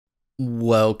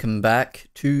Welcome back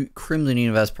to Crimson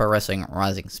Universe Pro Wrestling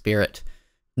Rising Spirit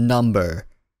number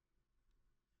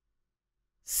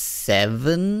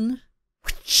 7.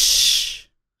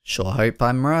 Sure hope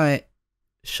I'm right.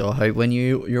 Sure hope when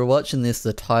you're watching this,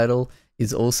 the title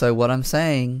is also what I'm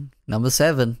saying. Number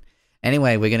 7.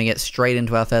 Anyway, we're going to get straight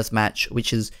into our first match,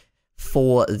 which is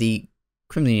for the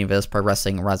Crimson Universe Pro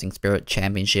Wrestling Rising Spirit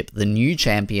Championship. The new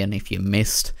champion, if you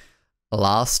missed the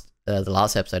last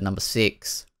episode, number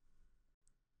 6.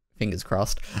 Fingers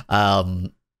crossed.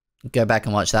 Go back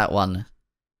and watch that one.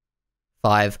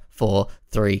 5, 4,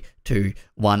 3, 2,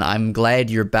 1. I'm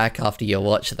glad you're back after you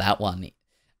watch that one.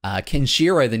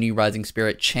 Kenshiro, the new Rising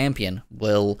Spirit champion,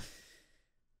 will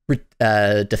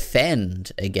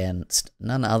defend against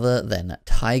none other than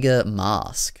Tiger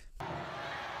Mask.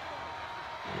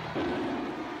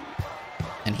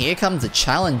 And here comes the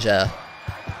challenger,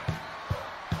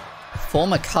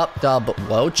 former Cup Dub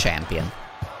World Champion.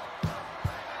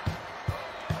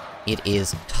 It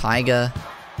is Tiger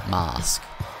Mask.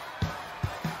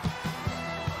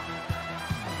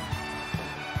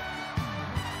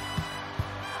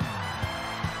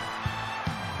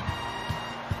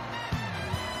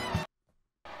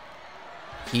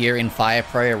 Here in Fire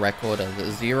Pro, a record of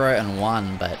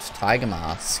 0-1, but Tiger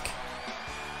Mask,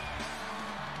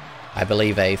 I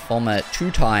believe a former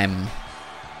 2-time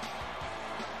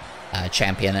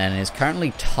champion, and is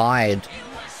currently tied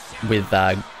with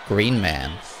Green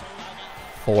Man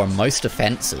for most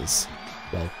defenses.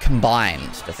 Well,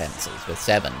 combined defenses with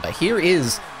 7. But here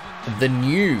is the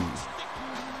new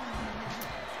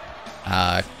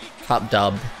Cup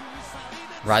Dub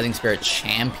Rising Spirit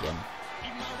champion.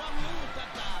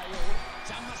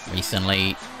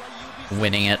 Recently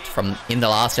winning it in the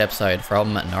last episode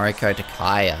from Noriko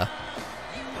Takaya.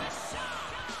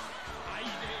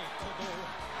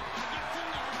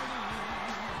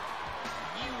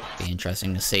 Be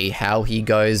interesting to see how he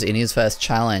goes in his first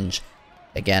challenge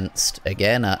against,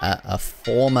 again, a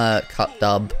former Cup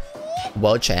Dub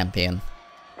World Champion.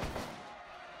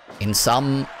 In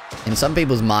some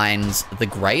people's minds, the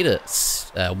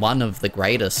greatest, one of the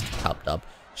greatest Cup Dub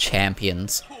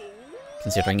champions,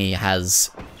 considering he's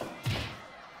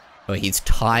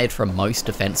tied for most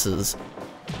defenses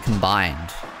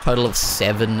combined. Total of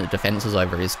 7 defenses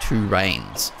over his 2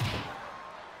 reigns.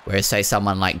 Whereas, say,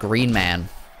 someone like Green Man,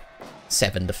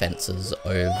 7 defenses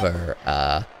over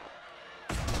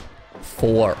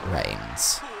 4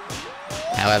 reigns.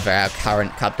 However, our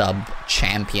current Cup Dub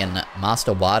champion,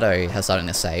 Master Wado, has something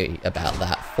to say about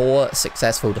that. 4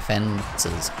 successful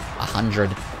defenses,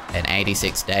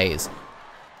 186 days.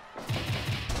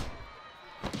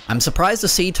 I'm surprised to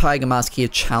see Tiger Mask here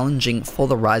challenging for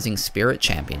the Rising Spirit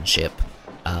Championship.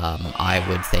 I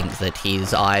would think that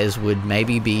his eyes would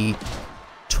maybe be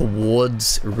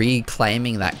towards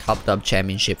reclaiming that Cup Dub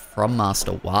Championship from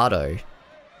Master Wado.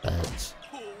 But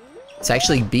it's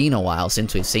actually been a while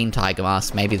since we've seen Tiger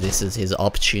Mask. Maybe this is his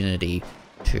opportunity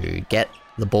to get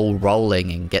the ball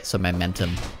rolling and get some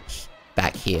momentum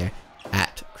back here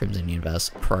at Crimson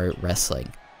Universe Pro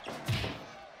Wrestling.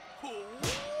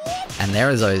 And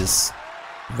there is those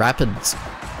rapid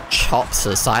chops to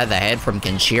the side of the head from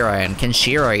Kenshiro, and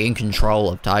Kenshiro in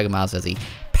control of Tiger Mask as he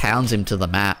pounds him to the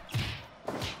mat.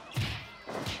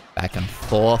 Back and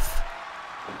forth.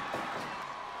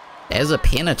 There's a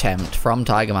pin attempt from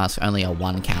Tiger Mask, only a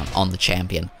 1 count on the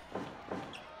champion.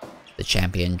 The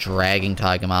champion dragging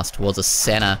Tiger Mask towards the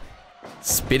center,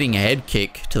 spinning head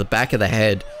kick to the back of the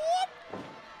head.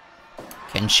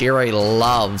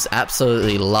 Kenshiro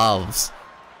absolutely loves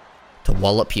to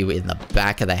wallop you in the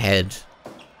back of the head.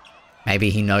 Maybe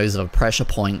he knows of a pressure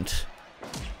point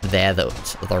there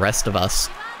that the rest of us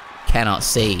cannot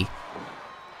see.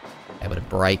 Able to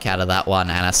break out of that one,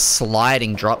 and a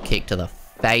sliding drop kick to the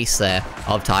face there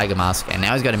of Tiger Mask. And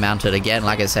now he's got him mounted again,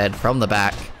 like I said, from the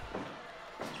back.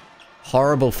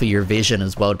 Horrible for your vision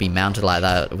as well to be mounted like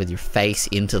that with your face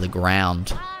into the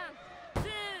ground.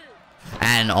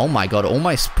 And oh my god,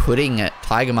 almost putting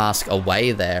Tiger Mask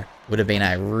away there. Would have been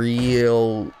a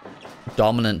real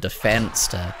dominant defense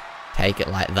to take it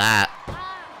like that.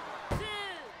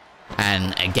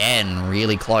 And again,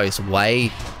 really close.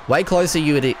 Way closer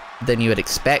than you would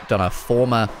expect on a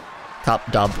former Cup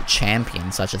Dub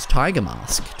champion such as Tiger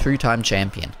Mask, 2-time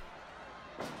champion.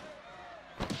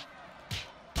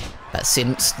 But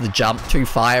since the jump to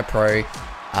Fire Pro,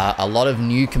 a lot of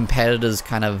new competitors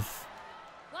kind of...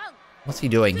 What's he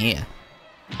doing here?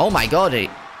 Oh my god,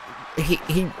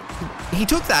 he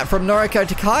took that from Noriko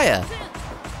Takaya.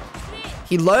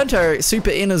 He learned her Super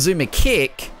Inazuma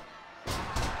kick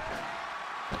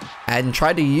and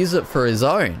tried to use it for his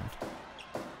own.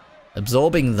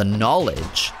 Absorbing the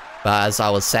knowledge But as I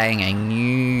was saying, a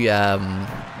new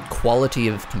quality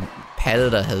of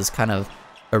competitor has kind of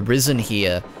arisen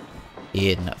here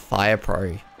in Fire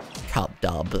Pro Cup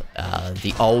Dub.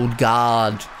 The old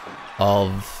guard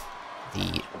of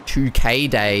the 2K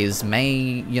days may,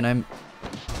 you know,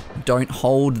 don't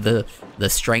hold the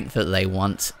strength that they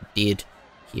once did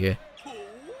here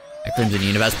at Crimson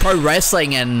Universe Pro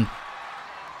Wrestling. And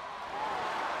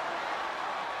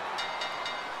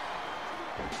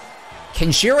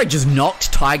Kenshiro just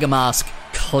knocked Tiger Mask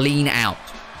clean out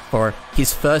for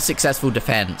his first successful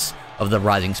defense of the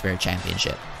Rising Spirit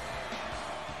Championship.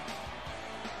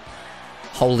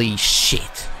 Holy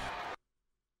shit.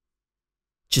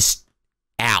 Just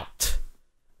out.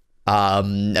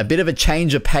 A bit of a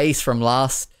change of pace from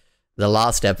the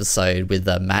last episode with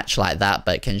a match like that,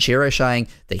 but Kenshiro showing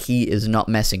that he is not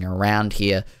messing around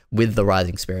here with the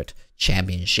Rising Spirit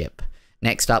Championship.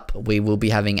 Next up, we will be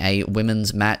having a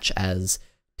women's match as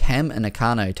Tam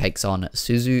Nakano takes on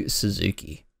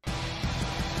Suzuki.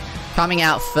 Coming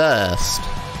out first,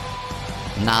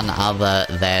 none other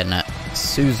than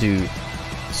Suzuki.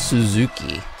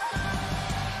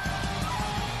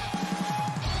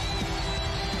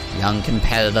 Young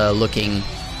competitor looking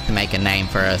to make a name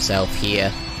for herself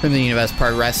here from the Universe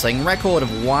Pro Wrestling. Record of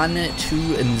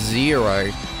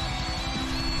 1-2-0.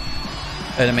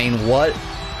 And I mean,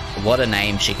 what a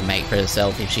name she can make for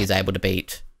herself if she's able to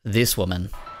beat this woman.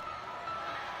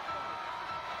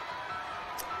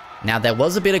 Now, there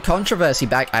was a bit of controversy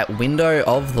back at Window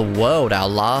of the World, our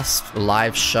last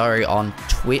live show on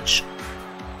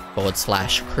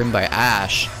Twitch/Crimbo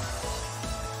Ash.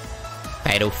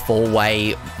 Fatal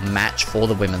 4-way match for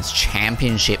the Women's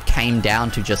Championship came down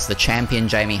to just the champion,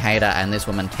 Jamie Hayter, and this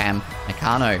woman, Tam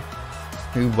Nakano,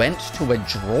 who went to a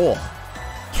draw.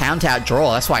 Count-out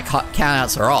draw. That's why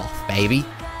count-outs are off, baby.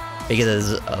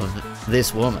 Because of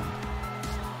this woman.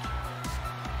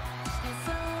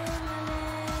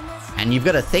 And you've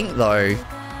got to think, though,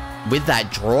 with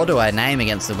that draw to her name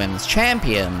against the Women's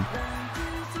Champion,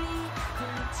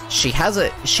 she has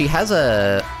a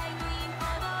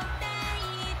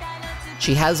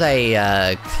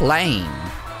claim.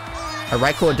 Her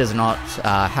record does not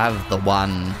have the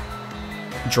one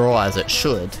draw as it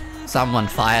should. Someone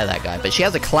fire that guy. But she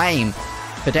has a claim,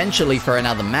 potentially, for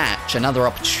another match, another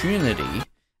opportunity,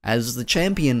 as the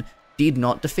champion did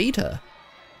not defeat her.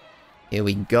 Here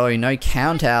we go, no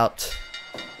count out.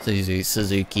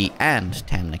 Suzuki and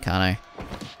Tam Nakano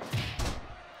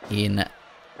in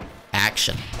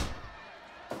action.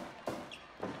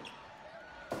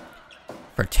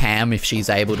 For Tam, if she's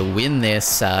able to win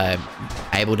this,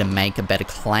 able to make a better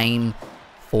claim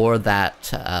for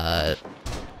that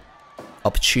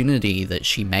opportunity that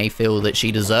she may feel that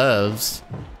she deserves,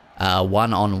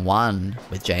 one-on-one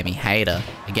with Jamie Hayter.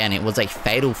 Again, it was a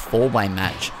fatal 4-way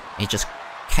match. It just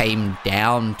came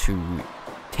down to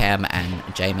Tam and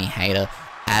Jamie Hayter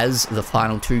as the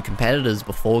final two competitors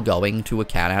before going to a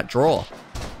count-out draw.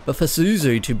 But for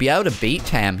Suzu to be able to beat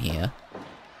Tam here,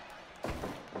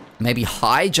 maybe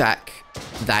hijack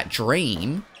that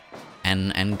dream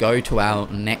and go to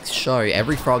our next show,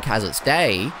 Every Frog Has Its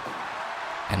Day,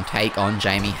 and take on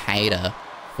Jamie Hayter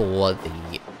for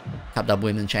the Cup Dub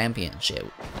Women's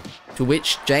Championship, to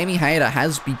which Jamie Hayter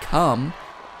has become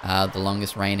the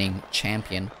longest reigning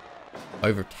champion,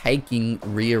 overtaking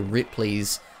Rhea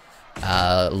Ripley's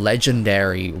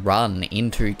legendary run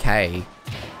in 2K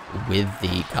with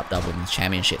the Cup Dub Women's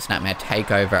Championship. Snapmare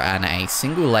takeover and a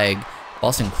single leg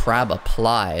Boston Crab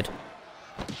applied,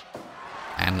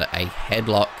 and a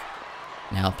headlock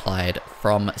now applied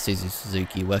from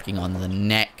Suzuki, working on the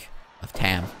neck of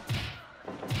Tam.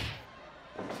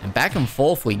 And back and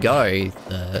forth we go.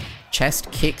 The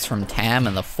chest kicks from Tam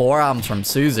and the forearms from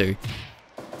Suzu.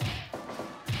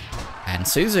 And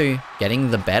Suzu getting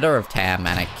the better of Tam,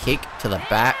 and a kick to the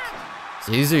back.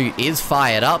 Suzu is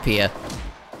fired up here.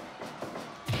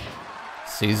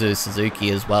 Suzuki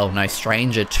as well, no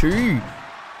stranger to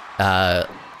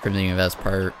from the Universe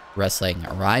Pro Wrestling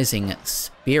Rising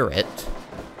Spirit,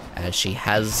 as she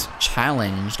has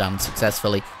challenged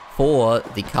unsuccessfully for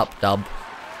the Cup Dub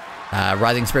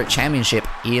Rising Spirit Championship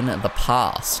in the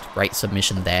past. Great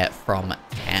submission there from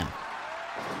Tam.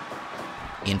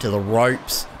 Into the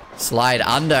ropes, slide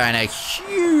under, and a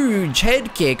huge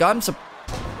head kick.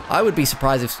 I would be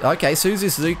surprised if... Okay,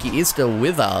 Suzuki is still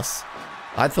with us.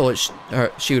 I thought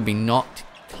she would be knocked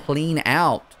clean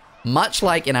out, much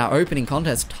like in our opening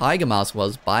contest, Tiger Mask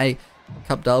was by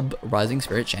Cup Dub Rising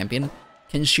Spirit Champion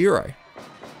Kenshiro.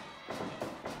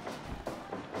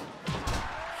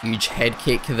 Huge head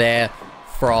kick there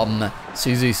from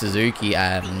Suzuki,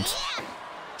 and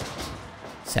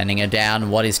Sending her down.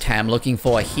 What is Tam looking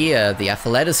for here? The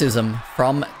athleticism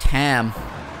from Tam.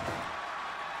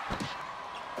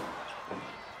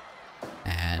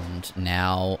 And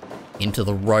now into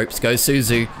the ropes goes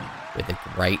Suzu with a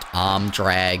great arm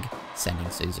drag, sending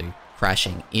Suzu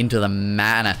crashing into the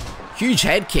mat. A huge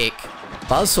head kick,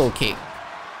 buzzsaw kick.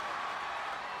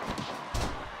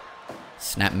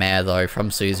 Snapmare though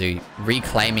from Suzu,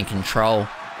 reclaiming control.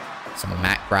 Some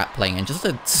mat grappling and just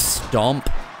a stomp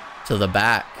to the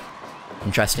back.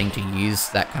 Interesting to use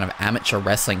that kind of amateur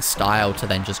wrestling style to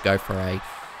then just go for a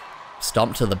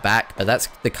stomp to the back, but that's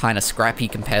the kind of scrappy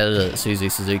competitor that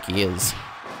Suzu Suzuki is.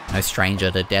 No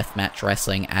stranger to deathmatch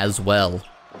wrestling as well.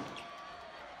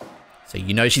 So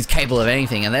you know she's capable of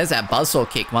anything, and there's that buzzsaw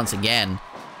kick once again.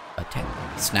 A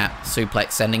snap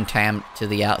suplex sending Tam to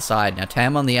the outside. Now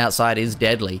Tam on the outside is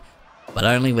deadly, but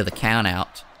only with a count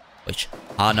out, which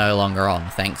are no longer on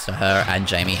thanks to her and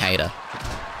Jamie Hayter.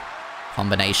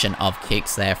 Combination of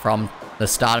kicks there from the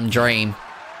Stardom Dream.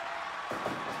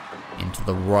 Into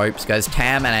the ropes goes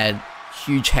Tam, and a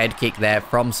huge head kick there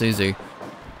from Suzu.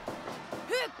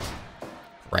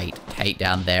 Great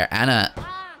takedown there, and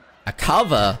a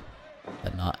cover,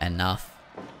 but not enough.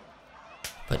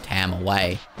 Put Tam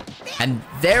away. And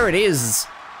there it is,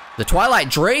 the Twilight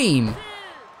Dream.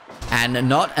 And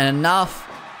not enough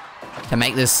to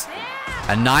make this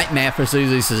a nightmare for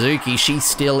Suzu Suzuki. She's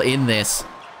still in this.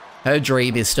 Her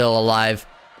dream is still alive.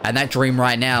 And that dream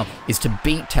right now is to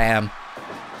beat Tam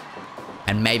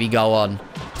and maybe go on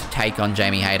to take on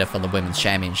Jamie Hayter for the Women's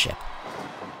Championship.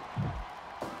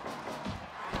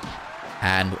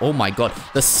 And, oh my god,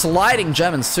 the sliding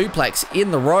German suplex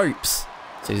in the ropes.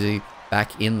 Suzu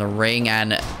back in the ring,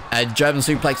 and a German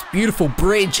suplex, beautiful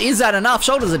bridge. Is that enough?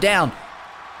 Shoulders are down.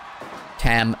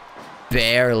 Tam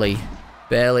barely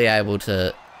able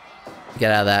to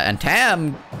get out of that. And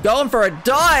Tam going for a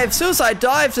dive, suicide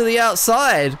dive to the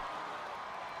outside.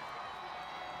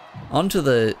 Onto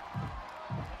the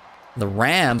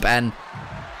ramp, and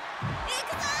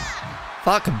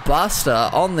fuck buster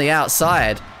on the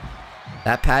outside.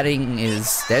 That padding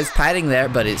there's padding there,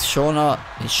 but it's sure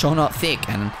not thick,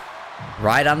 and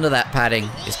right under that padding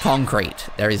is concrete.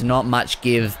 There is not much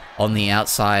give on the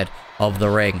outside of the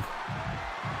ring.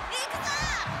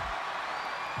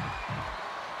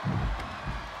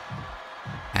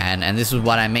 And this is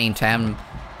what I mean. Tam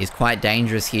is quite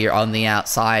dangerous here on the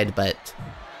outside, but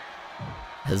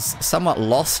has somewhat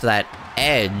lost that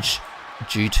edge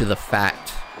due to the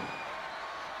fact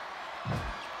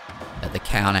that the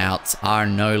countouts are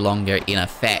no longer in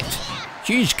effect.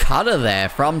 Huge cutter there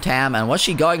from Tam, and what's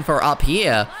she going for up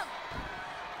here?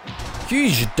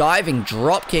 Huge diving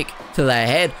drop kick to the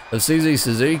head of Suzu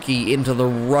Suzuki into the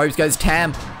ropes. Goes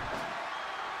Tam.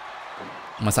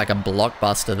 Almost like a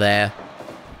blockbuster there.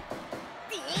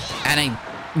 And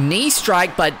a knee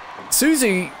strike, but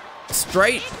Suzu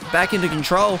straight back into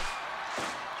control.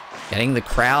 Getting the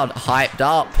crowd hyped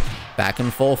up. Back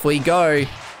and forth we go.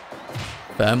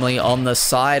 Firmly on the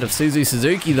side of Suzu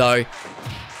Suzuki though.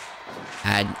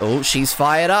 And, oh, she's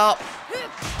fired up.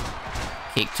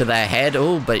 Kick to the head.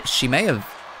 Oh, but she may have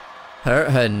hurt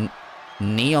her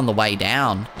knee on the way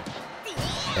down.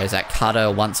 There's that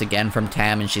cutter once again from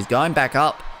Tam, and she's going back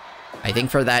up. I think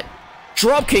for that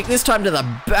drop kick, this time to the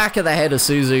back of the head of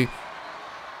Suzu.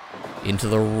 Into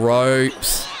the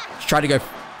ropes. She tried to go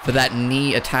for that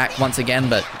knee attack once again,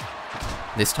 but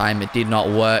this time it did not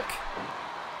work.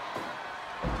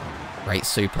 Great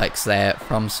suplex there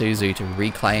from Suzu to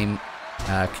reclaim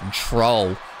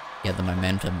control. Get the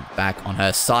momentum back on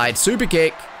her side. Super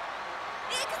kick.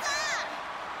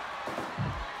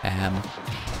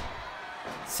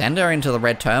 Send her into the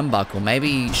red turnbuckle.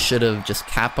 Maybe should have just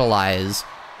capitalized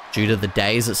due to the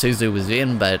days that Suzu was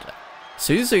in, but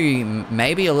Suzu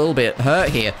may be a little bit hurt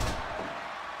here.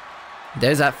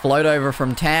 There's that float over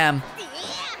from Tam.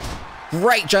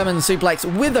 Great German suplex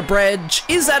with a bridge.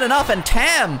 Is that enough? And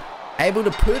Tam able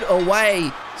to put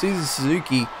away Suzu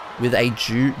Suzuki with a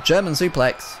German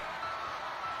suplex.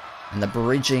 And the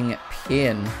bridging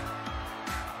pin.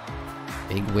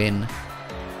 Big win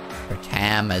for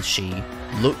Tam as she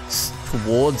looks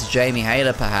towards Jamie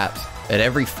Hayter perhaps. But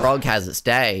every frog has its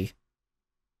day.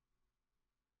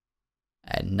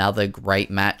 Another great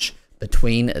match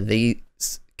between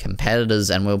these competitors,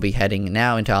 and we'll be heading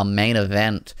now into our main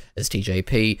event as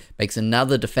TJP makes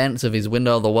another defense of his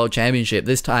window of the World Championship,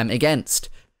 this time against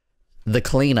the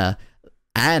cleaner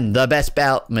and the best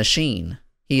bout machine.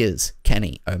 He is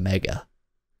Kenny Omega.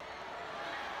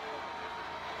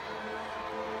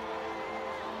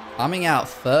 Coming out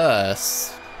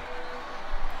first,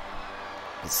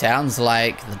 it sounds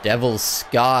like the Devil's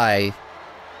Sky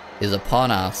is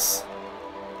upon us.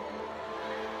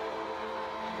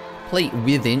 complete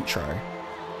with intro.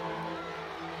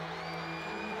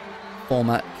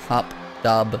 Former Cup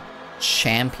Dub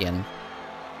champion.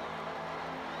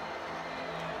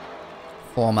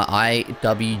 Former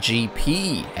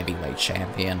IWGP heavyweight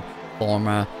champion.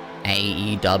 Former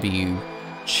AEW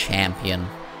champion.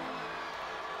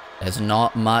 There's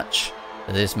not much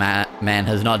that this man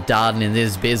has not done in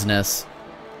this business.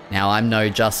 Now, I'm no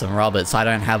Justin Roberts. I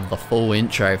don't have the full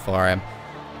intro for him.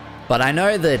 But I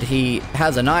know that he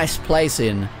has a nice place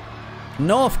in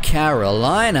North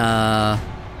Carolina.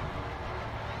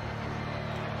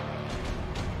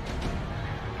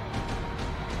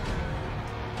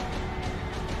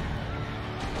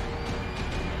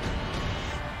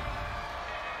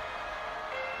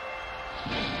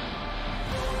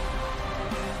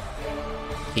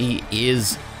 He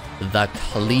is the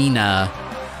cleaner.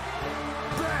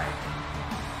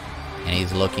 And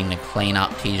he's looking to clean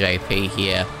up TJP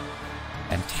here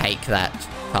and take that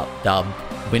Cup Dub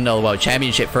Window of the World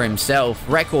Championship for himself.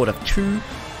 Record of 2-1.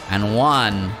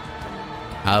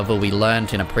 However, we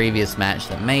learned in a previous match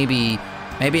that maybe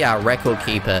our record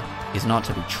keeper is not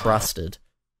to be trusted.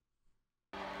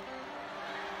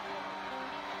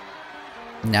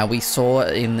 Now, we saw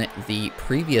in the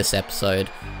previous episode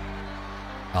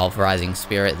of Rising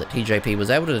Spirit that TJP was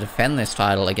able to defend this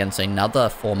title against another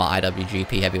former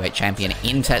IWGP Heavyweight Champion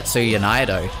in Tetsuya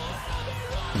Naito.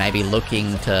 Maybe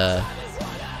looking to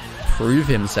prove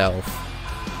himself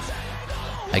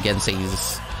against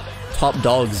these top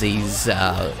dogs, these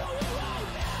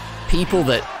people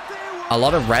that a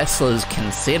lot of wrestlers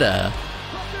consider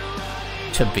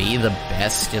to be the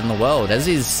best in the world. As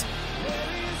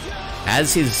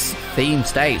his theme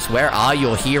states, where are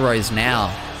your heroes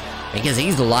now? Because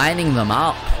he's lining them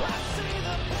up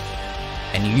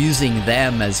and using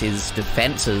them as his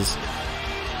defenses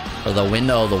for the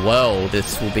Window of the World.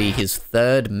 This will be his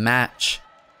third match.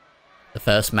 The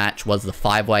first match was the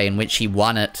 5-way in which he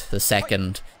won it. The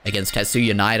second against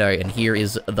Tetsuya Naito. And here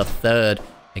is the third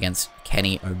against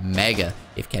Kenny Omega.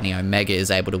 If Kenny Omega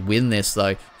is able to win this,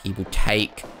 though, he will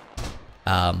take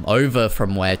over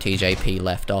from where TJP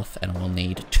left off and will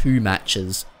need 2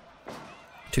 matches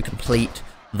to complete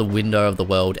the Window of the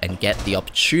World and get the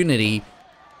opportunity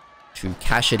to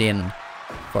cash it in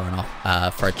for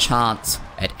a chance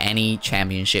at any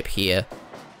championship here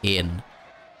in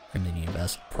Crimson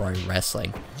Universe Pro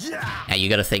Wrestling. Now, you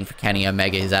got to think for Kenny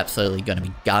Omega, he's absolutely going to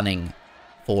be gunning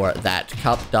for that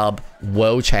Cup Dub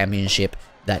World Championship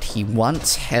that he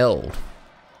once held.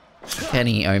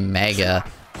 Kenny Omega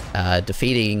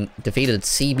defeated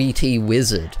CBT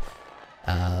Wizard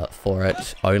for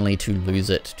it, only to lose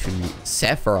it to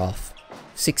Sephiroth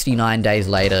 69 days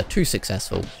later. 2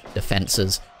 successful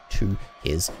defenses to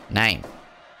his name.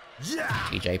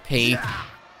 TJP,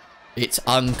 it's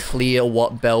unclear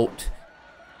what belt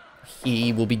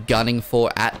he will be gunning for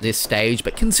at this stage,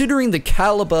 but considering the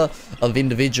caliber of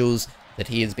individuals that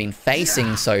he has been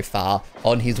facing so far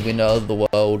on his Window of the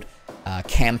World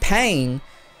campaign,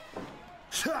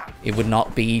 it would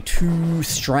not be too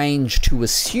strange to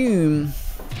assume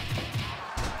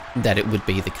that it would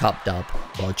be the Cup Dub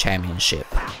World Championship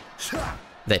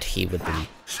that he would be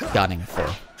gunning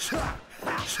for.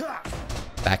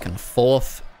 Back and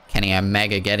forth, Kenny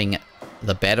Omega getting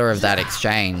the better of that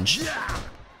exchange.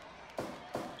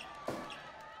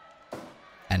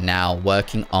 And now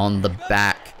working on the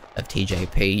back of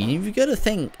TJP. You've got to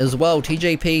think as well,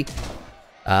 TJP,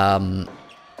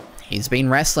 he's been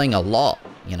wrestling a lot.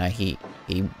 You know, he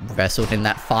wrestled in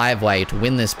that 5-way to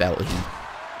win this belt. He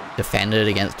defended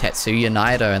against Tetsuya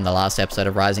Naito in the last episode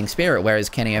of Rising Spirit, whereas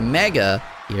Kenny Omega,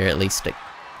 here at least at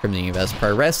Crimson Universe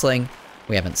Pro Wrestling,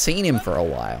 we haven't seen him for a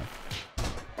while.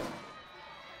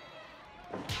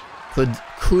 Could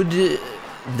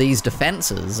these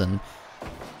defenses and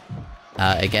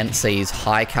against these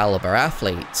high caliber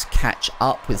athletes catch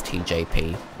up with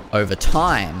TJP over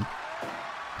time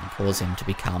and cause him to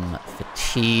become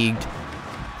fatigued?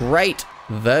 Great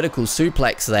vertical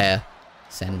suplex there,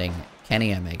 sending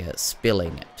Kenny Omega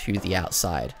spilling to the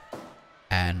outside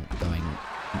and going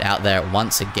out there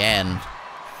once again.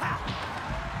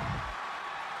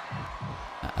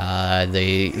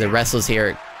 The wrestlers here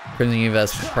at Crimson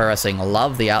Universe Pro Wrestling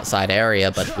love the outside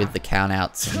area, but with the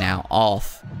countouts now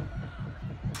off,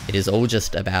 it is all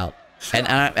just about,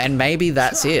 and maybe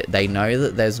that's it. They know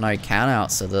that there's no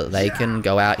countouts, so that they can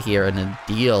go out here and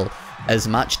deal as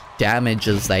much damage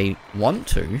as they want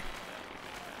to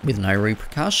with no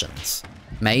repercussions.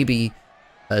 Maybe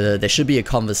there should be a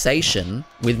conversation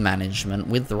with management,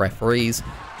 with the referees,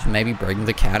 to maybe bring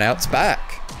the countouts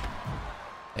back.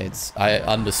 I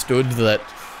understood that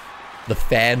the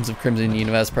fans of Crimson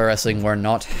Universe Pro Wrestling were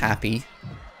not happy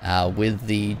with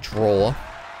the draw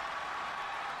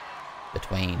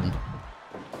between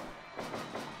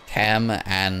Cam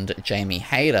and Jamie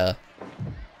Hayter.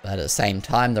 But at the same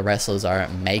time, the wrestlers are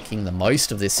making the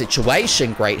most of this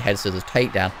situation. Great head scissors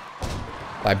takedown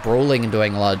by brawling and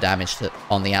doing a lot of damage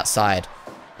on the outside.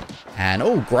 And,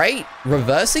 oh, great.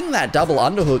 Reversing that double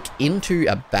underhook into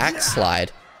a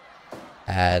backslide.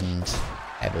 And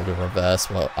able to reverse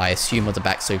what I assume was a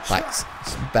back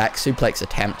suplex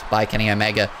attempt by Kenny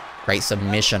Omega. Great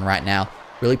submission right now.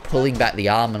 Really pulling back the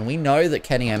arm. And we know that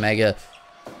Kenny Omega,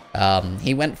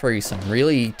 he went through some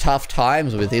really tough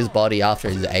times with his body after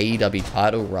his AEW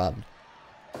title run.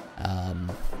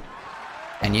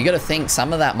 And you got to think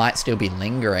some of that might still be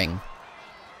lingering.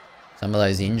 Some of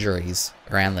those injuries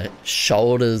around the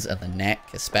shoulders and the neck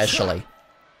especially.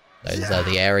 Those are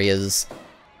the areas.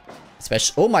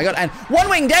 Especially, oh my god, and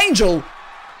One-Winged Angel!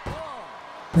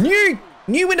 New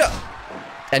window!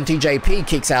 And TJP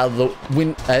kicks out of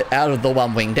the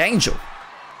One-Winged Angel.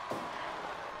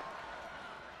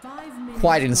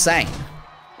 Quite insane.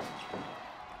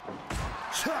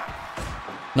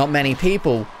 Not many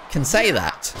people can say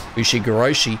that.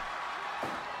 Ushigoroshi.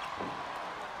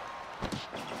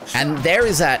 And there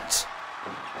is that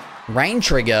rain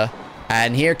trigger.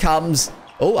 And here comes...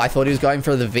 Oh, I thought he was going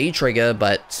for the V trigger,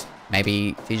 but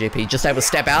maybe TJP just able to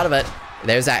step out of it.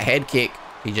 There's that head kick.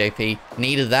 TJP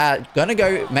needed that. Gonna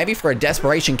go maybe for a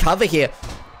desperation cover here.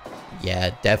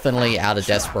 Yeah, definitely out of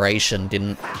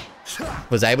desperation.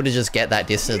 Was able to just get that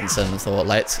distance and thought,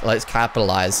 let's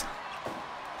capitalize.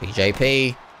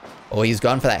 TJP. Oh, he's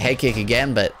gone for that head kick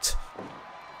again, but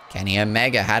Kenny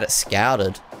Omega had it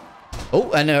scouted.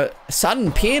 Oh, and a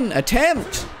sudden pin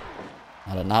attempt.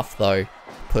 Not enough, though.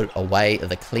 Put away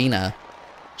the cleaner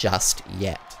just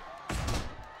yet.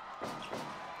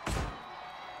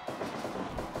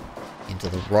 Into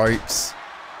the ropes.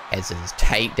 Heads his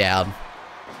takedown.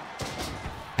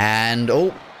 And,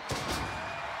 oh,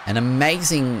 an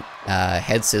amazing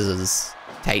head scissors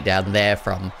takedown there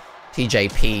from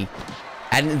TJP.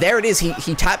 And there it is.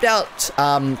 He tapped out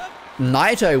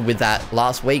Naito with that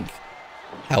last week.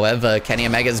 However, Kenny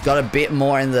Omega's got a bit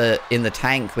more in the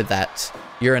tank with that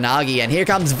Uranagi. And here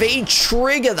comes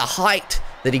V-Trigger, the height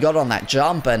that he got on that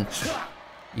jump. And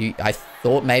I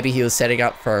thought maybe he was setting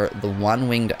up for the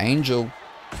One-Winged Angel.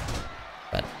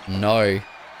 But no.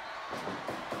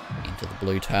 Into the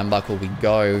blue turnbuckle we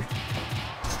go.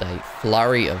 Just a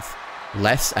flurry of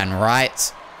lefts and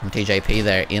rights from TJP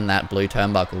there in that blue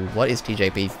turnbuckle. What is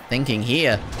TJP thinking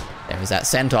here? There is that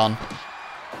senton.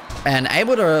 And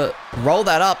able to roll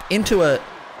that up into a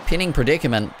pinning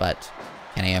predicament, but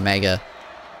Kenny Omega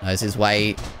knows his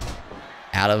way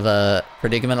out of a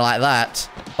predicament like that.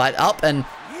 But up, and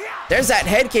there's that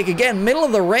head kick again, middle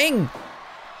of the ring.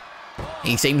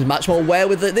 He seems much more aware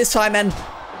with it this time, and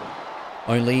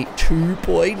only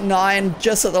 2.9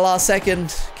 just at the last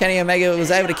second. Kenny Omega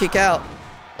was able to kick out.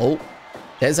 Oh,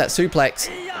 there's that suplex.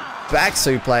 Back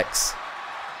suplex.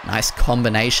 Nice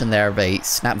combination there of a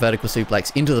snap vertical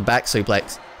suplex into the back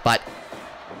suplex. But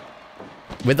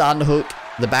with the underhook,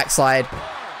 the backslide,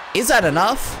 is that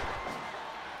enough?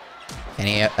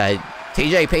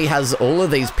 TJP has all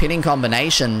of these pinning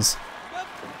combinations.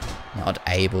 Not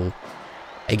able.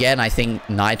 Again, I think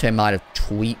Naito might have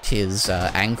tweaked his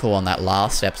ankle on that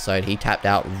last episode. He tapped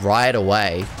out right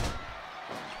away.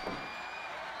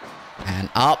 And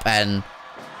up and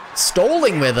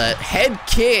stalling with it. Head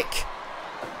kick.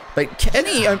 But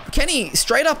Kenny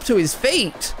straight up to his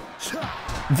feet.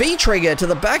 V-trigger to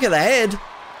the back of the head.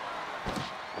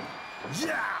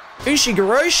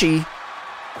 Ushigoroshi.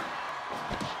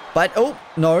 But, oh,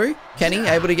 no. Kenny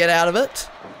able to get out of it.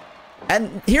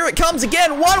 And here it comes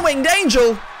again. One-Winged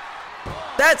Angel.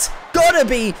 That's gotta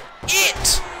be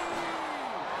it.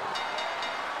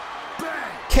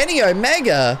 Kenny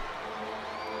Omega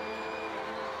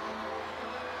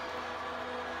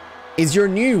is your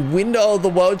new Window of the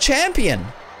World Champion.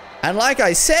 And like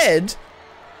I said,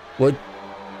 we'll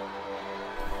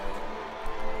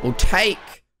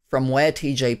take from where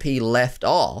TJP left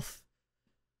off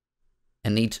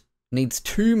and needs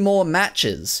 2 more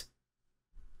matches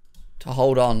to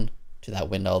hold on to that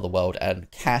Window of the World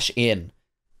and cash in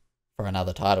for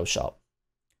another title shot.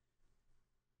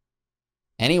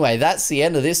 Anyway, that's the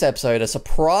end of this episode. A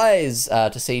surprise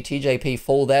to see TJP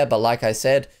fall there, but like I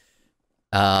said,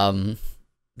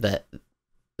 the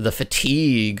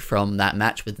fatigue from that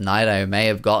match with Naito may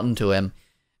have gotten to him,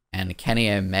 and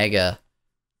Kenny Omega,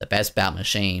 the best bout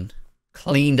machine,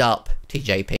 cleaned up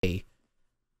TJP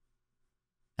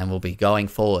and will be going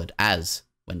forward as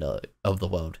Window of the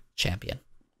World Champion.